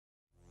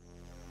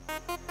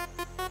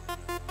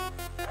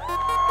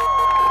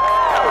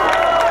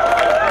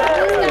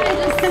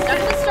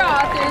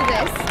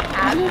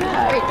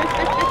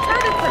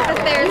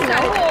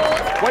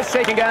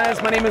shaking,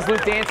 guys? My name is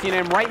Luke Dancy, and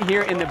I'm right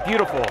here in the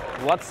beautiful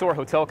Luxor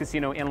Hotel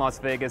Casino in Las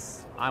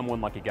Vegas. I'm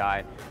one lucky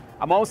guy.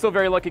 I'm also a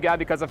very lucky guy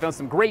because I found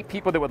some great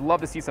people that would love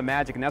to see some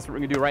magic, and that's what we're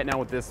gonna do right now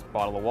with this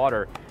bottle of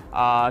water.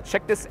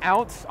 Check this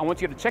out. I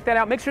want you to check that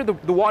out. Make sure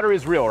the water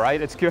is real,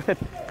 right? It's good,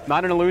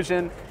 not an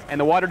illusion, and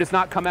the water does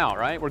not come out,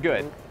 right? We're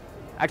good.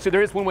 Actually,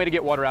 there is one way to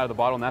get water out of the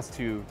bottle, and that's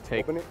to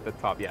take the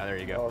top. Yeah, there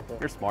you go. Oh, okay.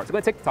 You're smart. So go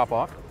ahead and take the top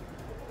off.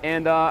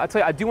 And I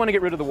tell you, I do want to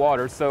get rid of the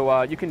water,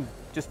 so you can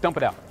just dump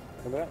it out.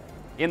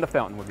 In the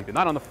fountain would be good,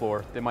 not on the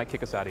floor. They might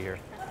kick us out of here.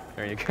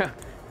 There you go.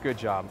 Good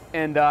job.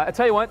 And I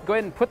tell you what, go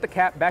ahead and put the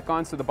cap back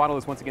on so the bottle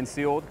is once again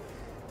sealed.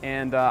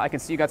 And I can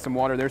see you got some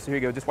water there, so here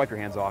you go. Just wipe your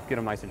hands off. Get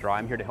them nice and dry.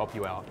 I'm here to help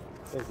you out.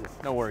 Thank you.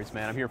 No worries,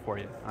 man. I'm here for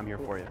you. I'm here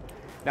for you.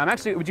 Now,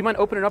 would you mind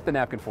opening up the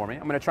napkin for me?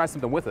 I'm going to try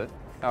something with it.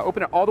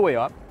 Open it all the way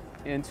up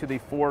into the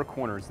four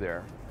corners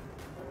there.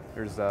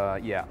 There's,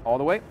 yeah, all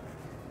the way.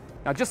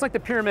 Now, just like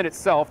the pyramid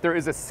itself, there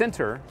is a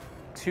center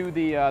to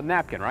the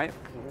napkin, right?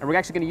 And we're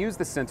actually going to use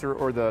the center,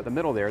 or the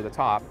middle there, the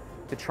top,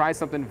 to try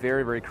something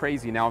very, very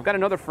crazy. Now, I've got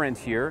another friend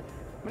here.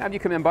 I'm going to have you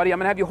come in, buddy. I'm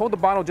going to have you hold the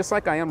bottle just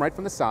like I am, right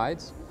from the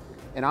sides.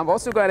 And I've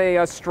also got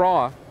a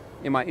straw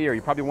in my ear.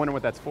 You're probably wondering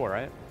what that's for,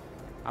 right?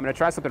 I'm going to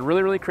try something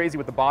really, really crazy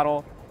with the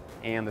bottle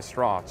and the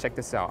straw. Check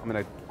this out. I'm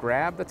going to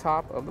grab the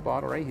top of the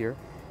bottle right here.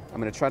 I'm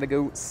going to try to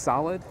go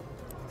solid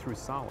through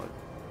solid.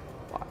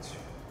 Watch.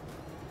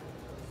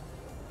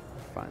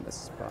 Find the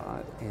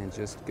spot and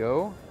just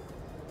go.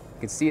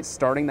 You can see it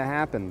starting to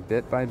happen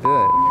bit by bit.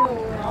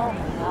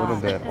 A little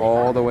bit,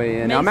 all the way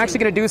in. Now, I'm actually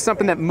going to do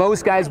something that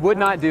most guys would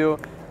not do.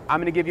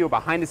 I'm going to give you a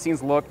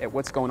behind-the-scenes look at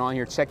what's going on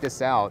here. Check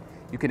this out.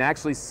 You can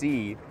actually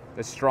see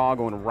the straw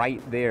going right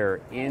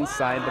there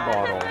inside the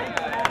bottle,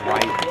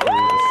 right through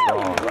the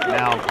straw.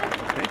 Now,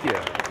 thank you.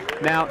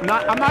 Now,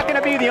 I'm not going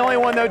to be the only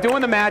one, though, doing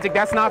the magic.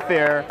 That's not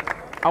fair.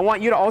 I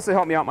want you to also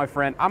help me out, my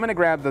friend. I'm going to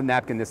grab the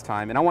napkin this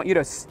time, and I want you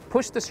to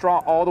push the straw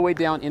all the way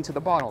down into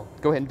the bottle.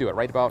 Go ahead and do it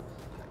right about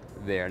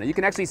there. Now, you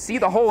can actually see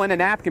the hole in the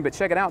napkin, but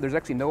check it out. There's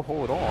actually no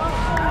hole at all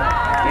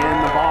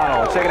in the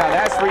bottle. Check it out.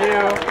 That's for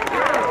you.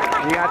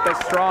 You got the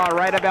straw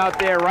right about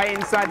there, right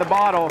inside the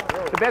bottle.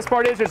 The best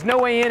part is there's no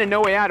way in and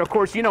no way out. Of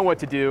course, you know what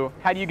to do.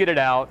 How do you get it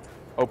out?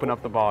 Open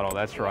up the bottle.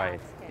 That's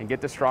right. And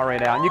get the straw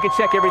right out. And you can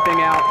check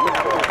everything out.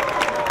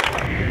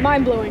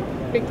 Mind-blowing.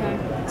 Big time.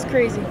 It's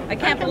crazy. I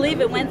can't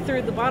believe it went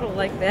through the bottle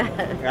like that.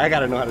 I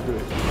gotta know how to do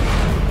it.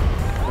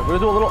 We're gonna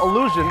do a little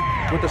illusion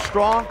with the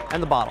straw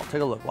and the bottle.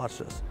 Take a look, watch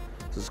this.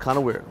 This is kind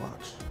of weird,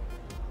 watch.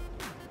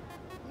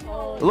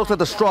 It looks like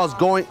the straw is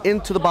going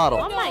into the bottle.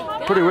 Oh my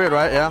God. Pretty weird,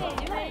 right? Yeah? So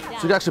you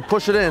can actually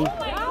push it in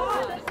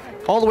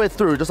all the way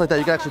through, just like that.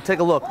 You can actually take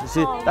a look. You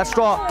see, that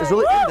straw is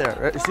really in there.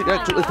 Right? You see,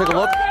 actually, take a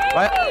look,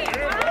 right?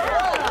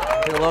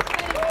 Take a look,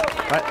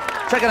 right?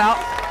 Check it out.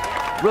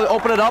 Really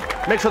open it up.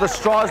 Make sure the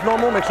straw is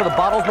normal. Make sure the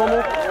bottle's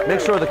normal.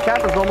 Make sure the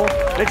cap is normal.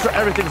 Make sure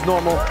everything's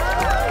normal.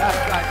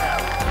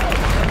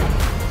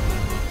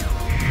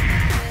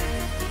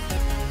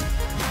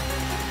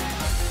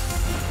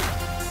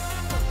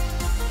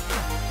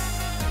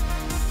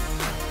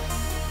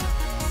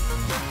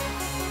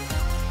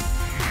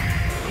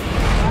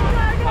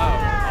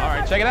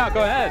 Check it out,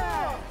 go ahead.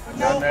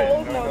 No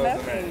holes, no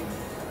nothing.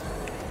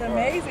 It's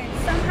amazing.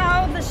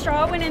 Somehow the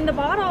straw went in the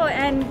bottle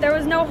and there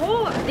was no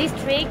hole. This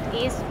trick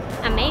is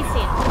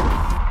amazing.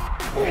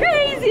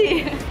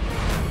 Crazy!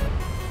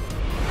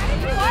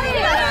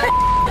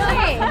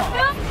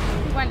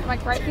 Went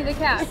like right through the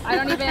cap. I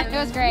don't even, it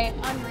was great.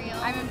 Unreal.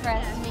 I'm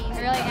impressed. Amazing.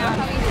 I really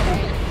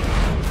am.